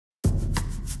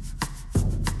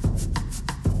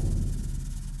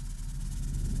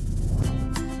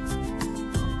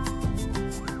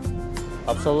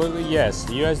Absolutely yes,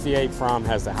 the USDA Prime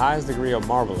has the highest degree of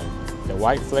marbling, the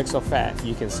white flecks of fat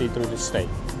you can see through the steak.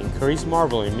 Increased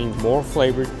marbling means more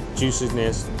flavor,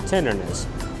 juiciness, tenderness.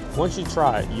 Once you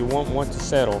try it, you won't want to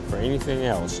settle for anything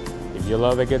else. If you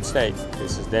love a good steak,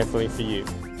 this is definitely for you.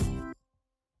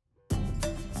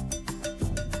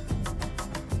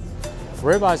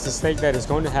 Ribeye is the steak that is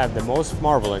going to have the most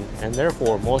marbling and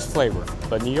therefore most flavor,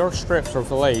 but New York strips or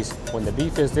fillets, when the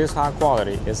beef is this high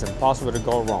quality, it's impossible to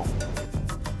go wrong.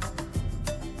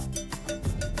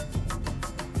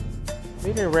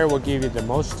 Medium rare will give you the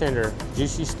most tender,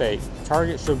 juicy steak.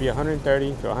 Target should be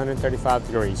 130 to 135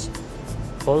 degrees.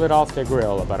 Pull it off the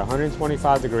grill about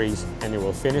 125 degrees and it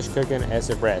will finish cooking as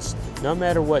it rests. No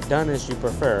matter what doneness you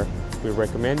prefer, we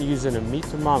recommend using a meat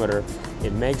thermometer.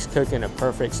 It makes cooking a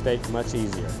perfect steak much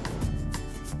easier.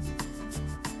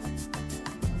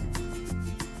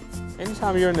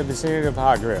 Anytime you're in the vicinity of a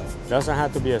hot grill, doesn't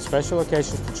have to be a special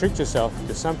occasion to treat yourself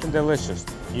to something delicious.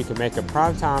 You can make a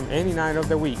prime time any night of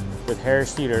the week with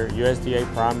Harris Teeter USDA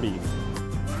Prime beef.